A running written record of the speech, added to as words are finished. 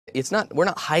we're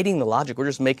not hiding the logic, we're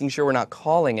just making sure we're not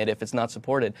calling it if it's not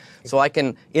supported. So I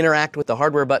can interact with the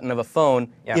hardware button of a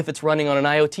phone if it's running on an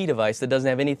IoT device that doesn't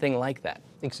have anything like that.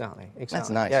 Exactly. That's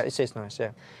nice. Yeah, it is nice,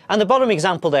 yeah. And the bottom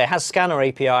example there has Scanner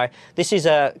API. This is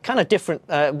a kind of different,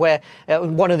 where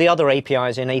one of the other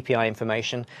APIs in API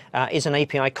information is an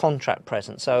API contract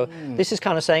present. So this is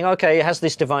kind of saying, okay, has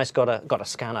this device got a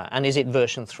scanner, and is it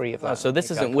version 3 of that? So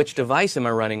this isn't which device am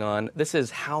I running on, this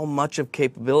is how much of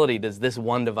capability does this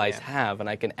one device have, and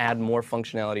I can add more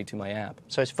functionality to my app.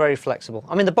 So it's very flexible.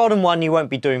 I mean, the bottom one, you won't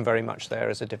be doing very much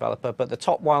there as a developer, but the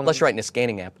top one... Unless you're writing a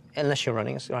scanning app. Unless you're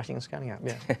writing a scanning app,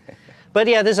 yeah. But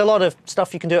yeah, there's a lot of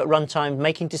stuff you can do at runtime,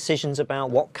 making decisions about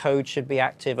what code should be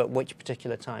active at which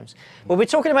particular times. When we're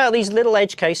talking about these little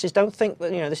edge cases, don't think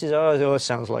that, this is, it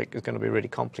sounds like it's going to be really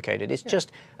complicated. It's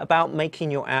just about making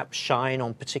your app shine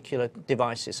on particular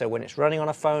devices. So when it's running on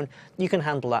a phone, you can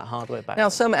handle that hardware back. Now,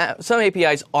 some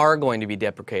APIs are going to be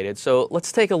deprecated, so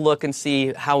let's take a look and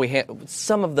see how we handle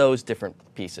some of those different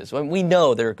pieces. We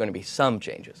know there are going to be some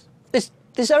changes.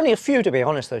 There's only a few, to be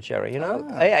honest, though, Jerry.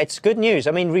 Yeah, it's good news.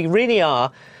 I mean, we really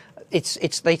are. They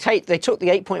took the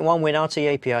 8.1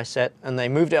 WinRT API set and they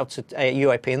moved it up to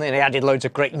UAP, and then they added loads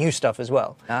of great new stuff as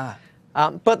well.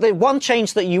 But the one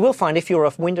change that you will find if you're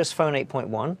a Windows Phone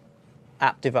 8.1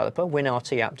 app developer,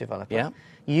 WinRT app developer,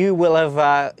 you will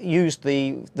have used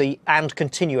the and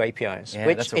continue APIs,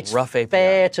 which that's a it's rough API.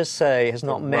 fair to say has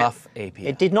not met. Rough API.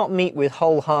 It did not meet with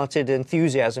wholehearted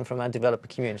enthusiasm from our developer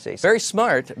community. Very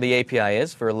smart, the API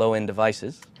is, for low-end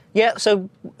devices. Yeah, so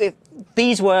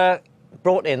these were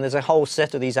brought in. There's a whole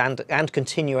set of these and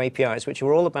continue APIs, which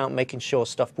were all about making sure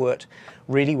stuff worked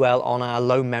really well on our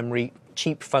low-memory,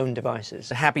 cheap phone devices.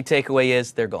 The happy takeaway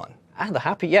is they're gone. And they're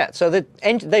happy, yeah. So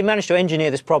they managed to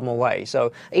engineer this problem away.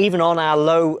 So even on our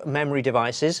low memory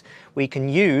devices, we can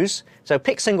use, so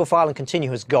pick single file and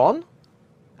continue has gone,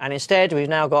 and instead we've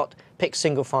now got pick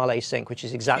single file async, which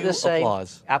is exactly the same.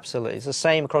 Applause. Absolutely, it's the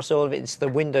same across all of it. It's the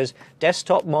Windows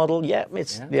desktop model. Yeah,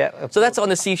 So that's on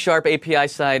the C# API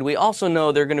side. We also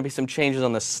know there are going to be some changes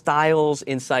on the styles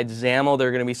inside XAML. There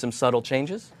are going to be some subtle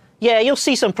changes. Yeah, you'll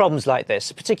see some problems like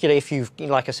this, particularly if you've,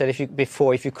 like I said, if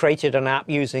you created an app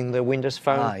using the Windows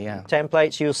Phone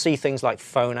templates, you'll see things like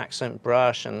phone accent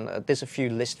brush, and there's a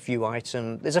few list view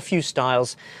item. There's a few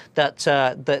styles that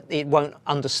that it won't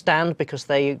understand because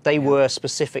they were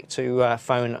specific to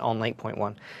phone on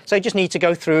 8.1. So you just need to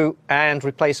go through and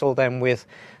replace all them with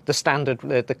the standard,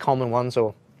 the common ones,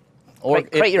 or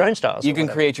create your own styles. You can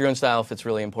create your own style if it's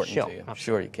really important to you. Absolutely.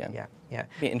 Sure, you can. Yeah.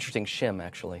 Be an interesting shim,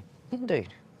 actually. Indeed.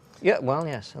 Yeah, well,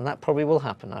 yes, and that probably will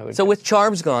happen, I would So guess. with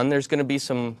charms gone, there's going to be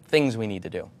some things we need to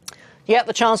do. Yeah,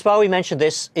 the charms bar, we mentioned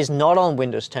this, is not on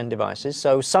Windows 10 devices.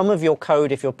 So some of your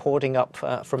code, if you're porting up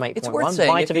from 8.1,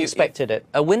 might have expected it.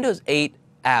 A Windows 8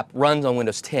 app runs on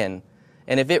Windows 10,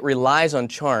 and if it relies on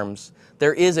charms,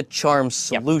 there is a charms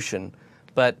solution.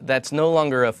 But that's no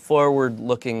longer a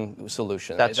forward-looking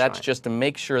solution. That's just to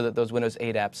make sure that those Windows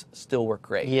 8 apps still work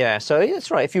great. Yeah, so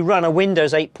that's right. If you run a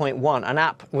Windows 8.1, an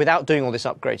app without doing all this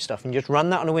upgrade stuff, and you just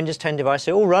run that on a Windows 10 device,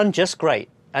 it will run just great.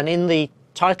 And in the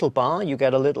title bar, you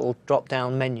get a little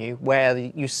drop-down menu where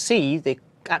you see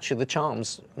actually the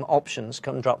charms options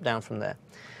come drop down from there.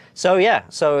 So yeah,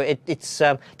 so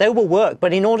they will work,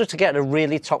 but in order to get a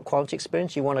really top quality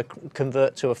experience, you want to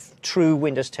convert to a true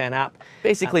Windows 10 app.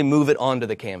 Basically move it onto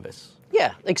the canvas.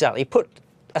 Yeah, exactly. Put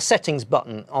a settings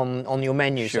button on your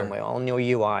menu somewhere, on your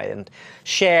UI, and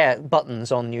share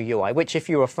buttons on your UI, which if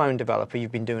you're a phone developer,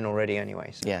 you've been doing already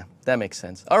anyways. So. Yeah, that makes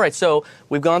sense. All right, so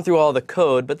we've gone through all the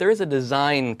code, but there is a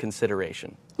design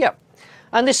consideration. Yeah,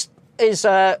 and this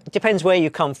depends where you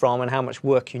come from and how much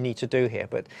work you need to do here,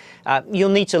 but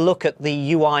you'll need to look at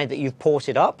the UI that you've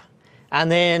ported up, and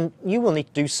then you will need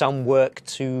to do some work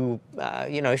to,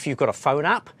 if you've got a phone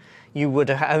app, you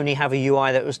would only have a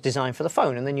UI that was designed for the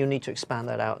phone, and then you'll need to expand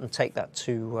that out and take that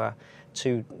to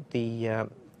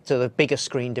the bigger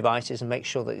screen devices and make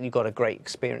sure that you've got a great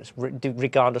experience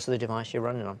regardless of the device you're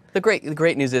running on. The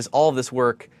great news is all of this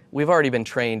work, we've already been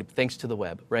trained thanks to the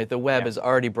web, right? The web has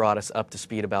already brought us up to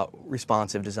speed about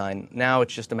responsive design. Now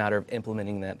it's just a matter of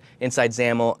implementing that inside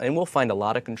XAML, and we'll find a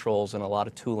lot of controls and a lot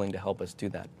of tooling to help us do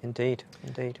that. Indeed,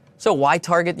 indeed. So why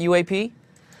target UAP?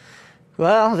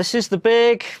 Well, this is the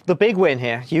big win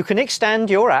here. You can extend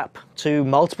your app to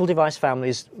multiple device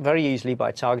families very easily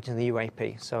by targeting the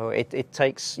UAP. So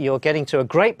you're getting to a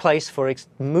great place for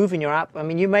moving your app. I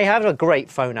mean, you may have a great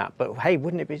phone app, but hey,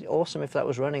 wouldn't it be awesome if that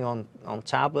was running on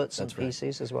tablets and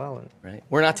PCs as well? Right.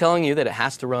 We're not telling you that it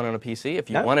has to run on a PC. If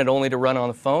you want it only to run on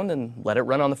the phone, then let it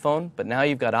run on the phone. But now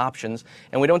you've got options.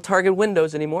 And we don't target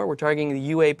Windows anymore. We're targeting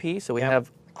the UAP, so we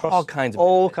have across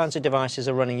all kinds of devices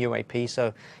are running UAP.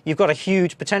 So you've got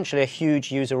potentially a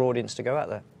huge user audience to go out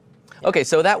there. Okay,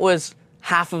 so that was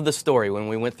half of the story when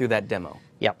we went through that demo.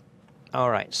 Yep. All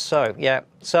right. So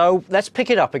so let's pick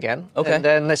it up again. Okay. And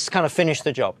then let's kind of finish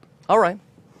the job. All right.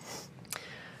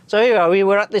 So here we are. We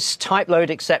were at this type load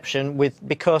exception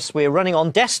because we're running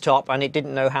on desktop and it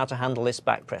didn't know how to handle this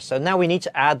backpress. So now we need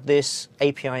to add this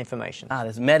API information. Ah,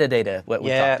 this metadata, what we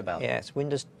talked about. Yeah, it's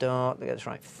Windows dot, that's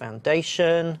right,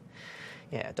 foundation,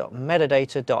 dot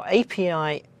metadata dot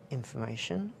API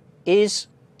information is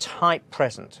type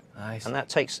present. I see. And that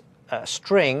takes a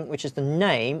string, which is the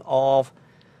name of,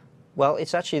 well,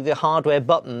 it's actually the hardware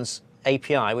buttons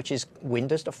API, which is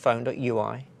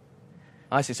windows.phone.ui.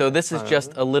 I see. So this is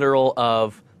just a literal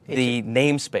of the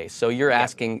namespace. So you're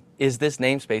asking, is this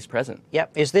namespace present?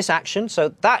 Yep. Is this action?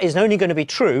 So that is only going to be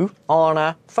true on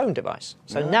a phone device.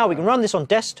 So now we can run this on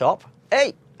desktop.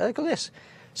 Hey, look at this.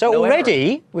 So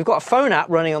already we've got a phone app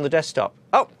running on the desktop.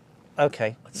 Oh,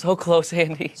 okay. So close,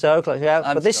 Andy. So close.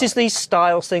 Yeah. But this is these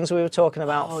styles things we were talking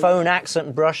about. Phone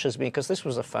accent brushes, because this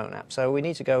was a phone app. So we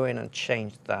need to go in and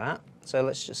change that. So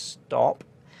let's just stop.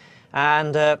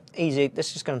 And easy, this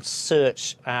is just going to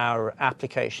search our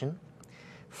application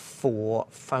for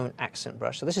phone accent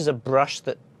brush. So this is a brush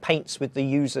that paints with the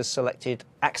user's selected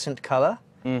accent color.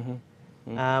 And,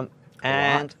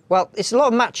 well, it's a lot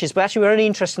of matches, but actually we're only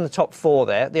interested in the top 4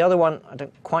 there. The other one, I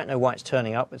don't quite know why it's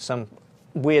turning up. It's some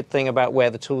weird thing about where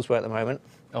the tools were at the moment.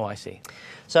 Oh, I see.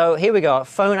 So here we go,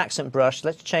 phone accent brush.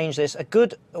 Let's change this. A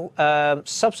good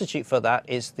substitute for that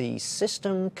is the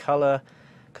system color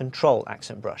control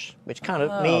accent brush, which kind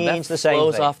of means the same thing.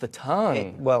 That flows off the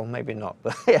tongue. Well, maybe not,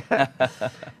 but yeah.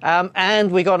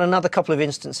 And we got another couple of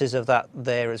instances of that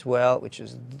there as well, which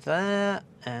is there,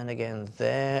 and again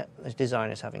there. The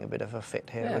design is having a bit of a fit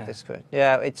here with this.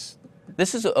 Yeah, it's...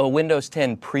 This is a Windows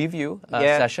 10 preview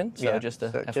session, so just a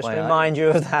FYI. Just to remind you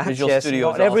of that. Visual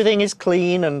Studio not everything is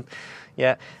clean, and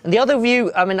and the other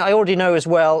view, I mean, I already know as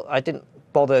well, I didn't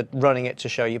bother running it to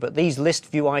show you, but these list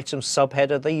view items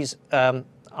subheader, these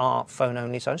are phone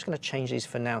only, so I'm just going to change these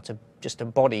for now to just a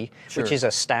body, which is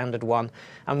a standard one,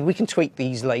 and we can tweak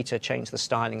these later, change the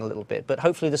styling a little bit, but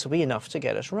hopefully this will be enough to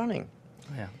get us running.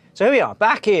 Yeah. So here we are,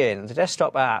 back in the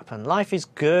desktop app, and life is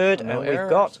good, and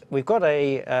we've got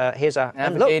a here's our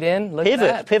navigate in. Look at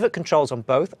that. Pivot controls on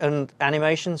both, and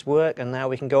animations work, and now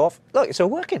we can go off. Look, it's all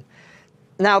working.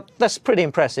 Now that's pretty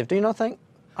impressive. Do you not think?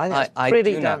 I think I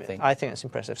do not think. I think it's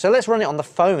impressive. So let's run it on the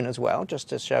phone as well, just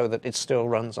to show that it still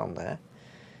runs on there.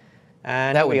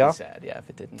 And that would be sad, yeah, if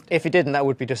it didn't. If it didn't, that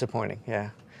would be disappointing, yeah.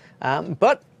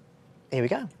 But here we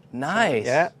go. Nice.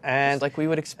 So, yeah, and just like we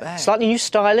would expect. Slightly new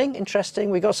styling, interesting.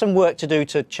 We've got some work to do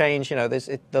to change, you know,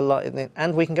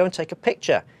 and we can go and take a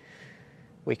picture.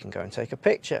 We can go and take a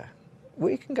picture.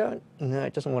 We can go and, no,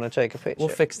 it doesn't want to take a picture.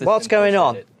 We'll fix this. What's going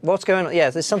on? What's going on? Yeah,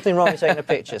 there's something wrong with taking a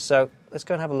picture. So let's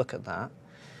go and have a look at that.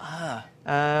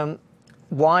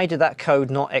 Why did that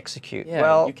code not execute? Yeah,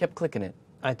 well, you kept clicking it.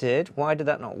 I did. Why did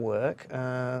that not work?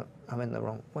 I'm in the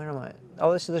wrong. Where am I?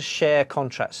 Oh, this is the share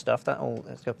contract stuff. That all.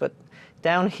 Let's go. But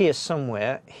down here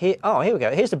somewhere. Here. Oh, here we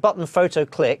go. Here's the button photo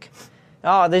click.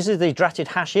 Oh, this is the dratted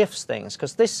hash ifs things,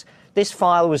 because this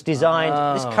file was designed.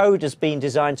 This code has been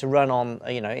designed to run on,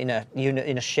 you know, in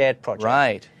a shared project.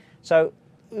 Right. So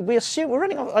we assume we're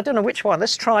running on. I don't know which one.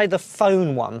 Let's try the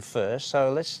phone one first.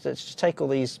 So let's just take all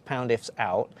these pound ifs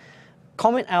out.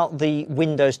 Comment out the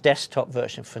Windows desktop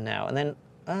version for now, and then.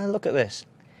 Look at this.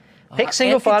 Pick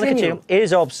single file and continue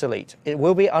is obsolete. It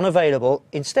will be unavailable.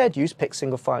 Instead, use pick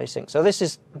single file async. So this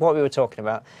is what we were talking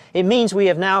about. It means we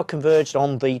have now converged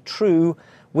on the true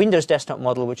Windows desktop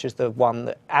model, which is the one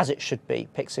that, as it should be,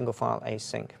 pick single file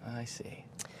async. I see.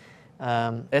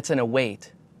 It's an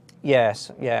await.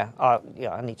 Yes. Yeah.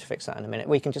 Yeah. I need to fix that in a minute.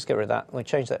 We can just get rid of that. We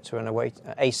change that to an await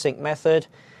async method.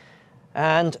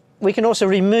 And we can also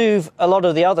remove a lot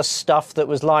of the other stuff that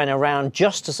was lying around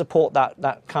just to support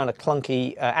that kind of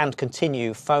clunky and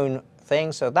continue phone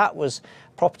thing. So that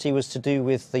property was to do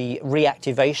with the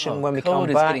reactivation when we come back. Code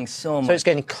is getting so it's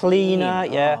getting cleaner,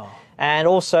 yeah. And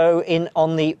also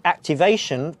on the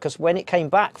activation, because when it came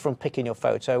back from picking your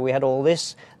photo, we had all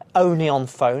this only on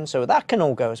phone, so that can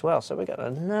all go as well. So we got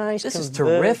a nice. This is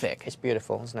terrific. It's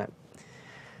beautiful, isn't it?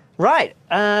 Right.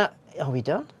 Are we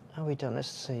done? Are we done? Let's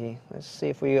see. Let's see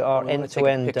if we are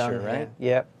end-to-end done. Right?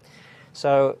 Yeah.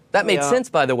 So that made sense,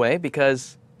 by the way,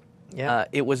 because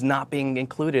it was not being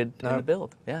included in the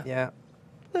build. Yeah. Yeah.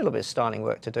 A little bit of styling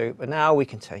work to do, but now we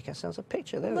can take ourselves a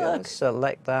picture. There we go. Let's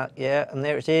select that. Yeah, and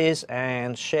there it is.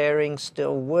 And sharing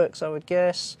still works, I would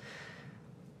guess.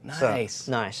 Nice.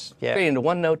 So, nice. Yeah. Straight into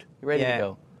OneNote. You're ready to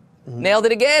go. Nailed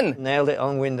it again. Nailed it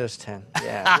on Windows 10.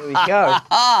 Yeah, there we go.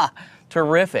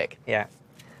 Terrific. Yeah.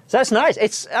 So that's nice.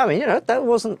 It's, I mean, you know, that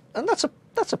wasn't, and that's a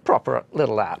proper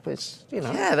little app. It's, you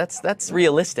know. Yeah, that's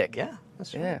realistic. Yeah,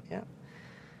 that's right. Yeah.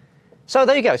 So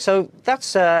there you go. So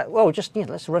that's, well, just, you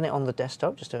know, let's run it on the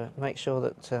desktop just to make sure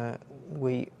that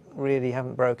we really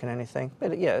haven't broken anything.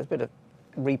 But yeah, a bit of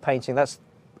repainting. That's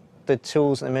the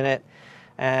tools in a minute.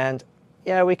 And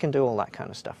yeah, we can do all that kind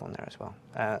of stuff on there as well.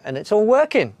 And it's all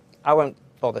working. I won't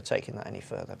bother taking that any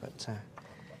further, but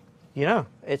you know,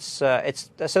 it's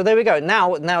so there we go.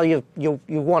 Now you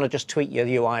want to just tweak your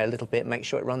UI a little bit, make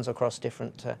sure it runs across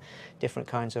different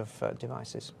kinds of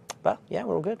devices. But yeah,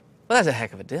 we're all good. Well, that's a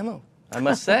heck of a demo, I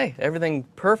must say. Everything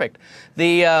perfect.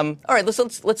 The all right,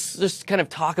 let's just kind of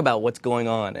talk about what's going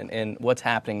on and what's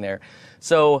happening there.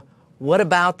 So, what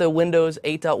about the Windows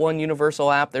 8.1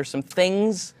 Universal App? There's some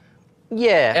things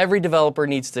every developer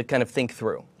needs to kind of think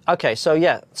through. Okay, so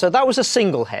yeah, so that was a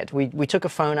single head. We took a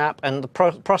phone app, and the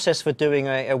process for doing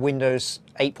a Windows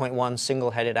 8.1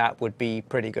 single-headed app would be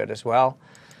pretty good as well.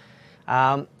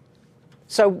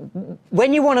 So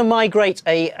when you want to migrate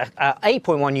a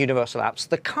 8.1 universal apps,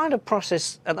 the kind of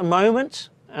process at the moment,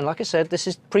 and like I said, this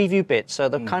is preview bit, so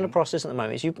the kind of process at the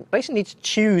moment is you basically need to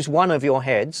choose one of your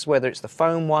heads, whether it's the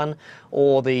phone one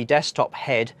or the desktop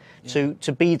head, to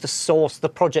be the source, the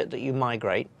project that you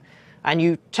migrate. And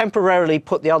you temporarily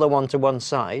put the other one to one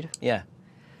side. Yeah.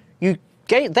 You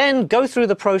then go through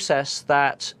the process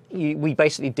that we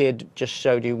basically just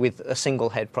showed you with a single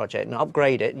head project and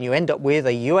upgrade it, and you end up with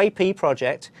a UAP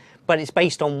project, but it's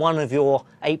based on one of your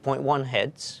 8.1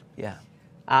 heads. Yeah.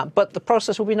 But the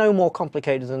process will be no more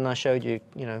complicated than I showed you,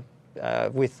 you know,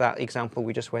 with that example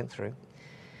we just went through.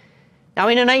 Now,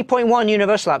 in an 8.1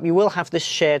 universal app, you will have this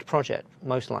shared project,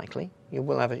 most likely. They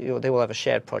will have a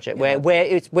shared project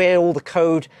where all the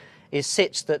code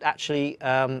sits that actually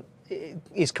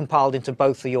is compiled into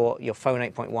both your phone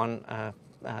 8.1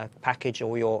 package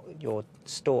or your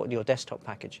desktop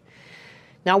package.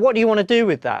 Now, what do you want to do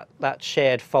with that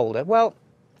shared folder? Well,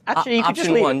 actually, you could just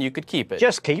leave one, you could keep it.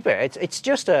 Just keep it. It's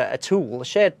just a tool. A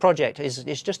shared project is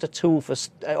just a tool for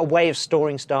a way of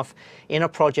storing stuff in a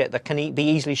project that can be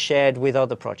easily shared with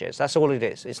other projects. That's all it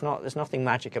is. There's nothing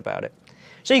magic about it.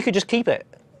 So you could just keep it.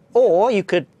 Or you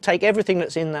could take everything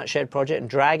that's in that shared project and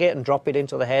drag it and drop it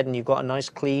into the head, and you've got a nice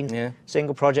clean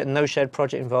single project and no shared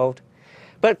project involved.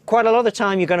 But quite a lot of the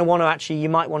time you're going to want to you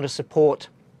might want to support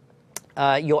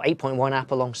your 8.1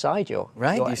 app alongside your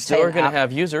you still are going to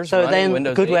have users so running then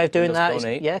Windows a good 8, way of doing Windows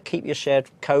that is keep your shared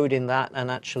code in that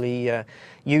and actually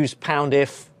use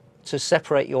 £if to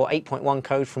separate your 8.1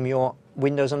 code from your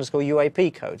Windows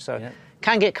 _UAP code. So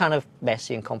can get kind of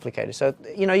messy and complicated. So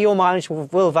you know your mileage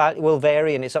will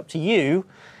vary, and it's up to you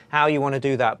how you want to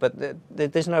do that. But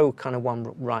there's no kind of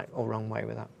one right or wrong way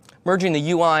with that. Merging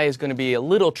the UI is going to be a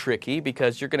little tricky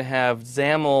because you're going to have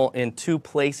XAML in two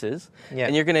places,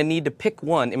 and you're going to need to pick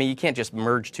one. I mean, you can't just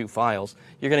merge two files.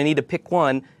 You're going to need to pick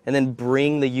one and then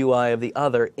bring the UI of the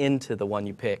other into the one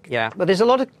you pick. Yeah, but there's a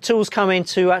lot of tools coming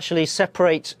to actually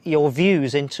separate your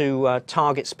views into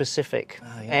target-specific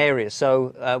areas.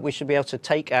 So we should be able to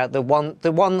take the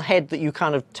one head that you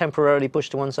kind of temporarily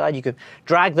push to one side. You could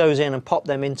drag those in and pop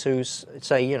them into,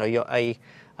 say, you know, a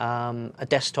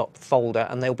desktop folder,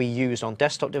 and they'll be used on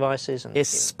desktop devices. And,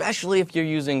 especially if you're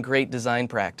using great design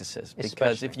practices.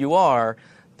 Because if you are,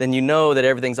 then you know that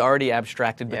everything's already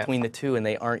abstracted between the two and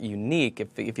they aren't unique.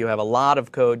 If you have a lot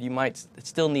of code, you might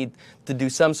still need to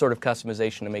do some sort of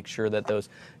customization to make sure that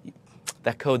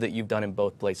that code that you've done in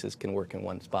both places can work in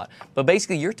one spot. But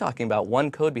basically, you're talking about one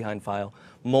code behind file,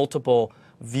 multiple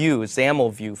views,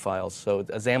 XAML view files. So a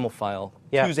XAML file,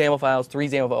 2 XAML files, 3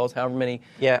 XAML files, however many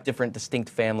different distinct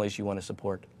families you want to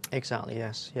support. Exactly,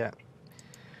 yes,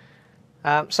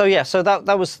 so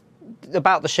that was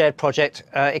about the shared project.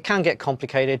 It can get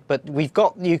complicated, but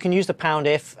you can use the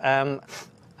 £if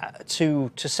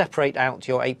to separate out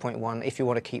your 8.1 if you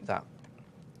want to keep that.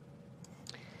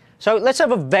 So let's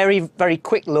have a very, very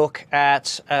quick look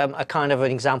at a kind of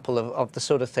an example of the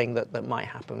sort of thing that might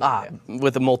happen.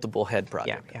 With a multiple head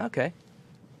project. Yeah. Okay.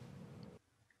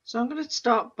 So I'm going to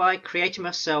start by creating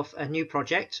myself a new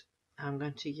project. I'm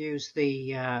going to use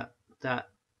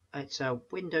it's a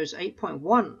Windows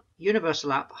 8.1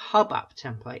 Universal App Hub App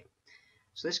template.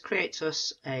 So this creates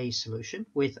us a solution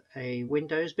with a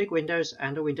big Windows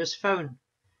and a Windows Phone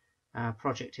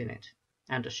project in it,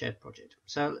 and a shared project.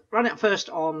 So run it first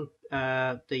on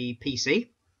the PC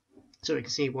so we can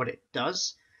see what it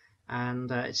does, and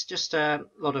it's just a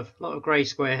lot of grey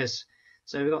squares.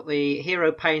 So we've got the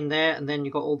hero pane there, and then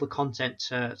you've got all the content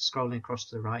scrolling across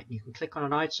to the right. You can click on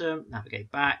an item,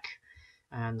 navigate back,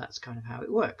 and that's kind of how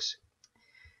it works.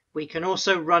 We can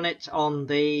also run it on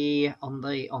the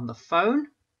phone.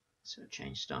 So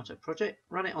change startup project,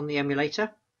 run it on the emulator,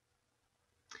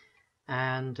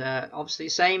 and obviously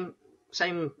same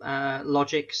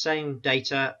logic, same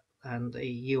data, and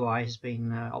the UI has been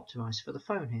optimized for the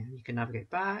phone here. You can navigate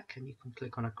back, and you can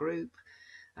click on a group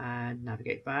and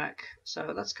navigate back.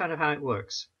 So that's kind of how it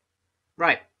works.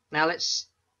 Right, now let's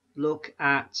look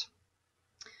at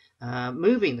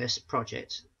moving this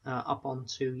project up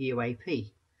onto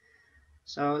UAP.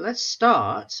 So let's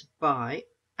start by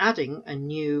adding a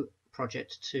new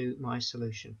project to my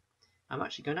solution. I'm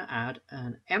actually going to add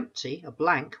a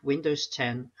blank Windows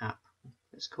 10 app.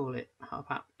 Let's call it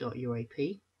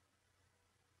hubapp.uap.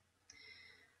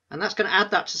 And that's going to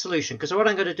add that to solution, because what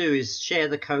I'm going to do is share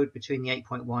the code between the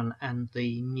 8.1 and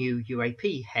the new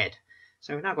UAP head.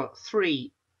 So we've now got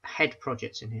 3 head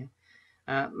projects in here.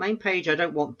 Main page, I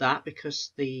don't want that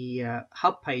because the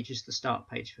hub page is the start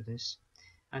page for this.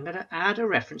 I'm going to add a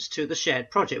reference to the shared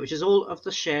project, which is all of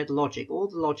the shared logic, all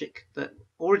the logic that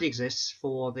already exists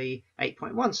for the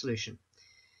 8.1 solution.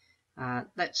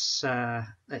 Let's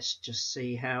just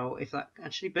see if that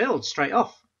actually builds straight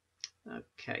off.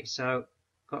 Okay, so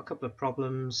got a couple of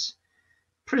problems.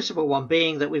 Principal one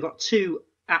being that we've got 2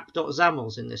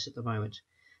 app.xamls in this at the moment,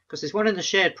 because there's one in the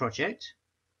shared project.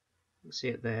 You can see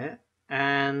it there,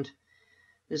 and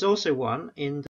there's also one in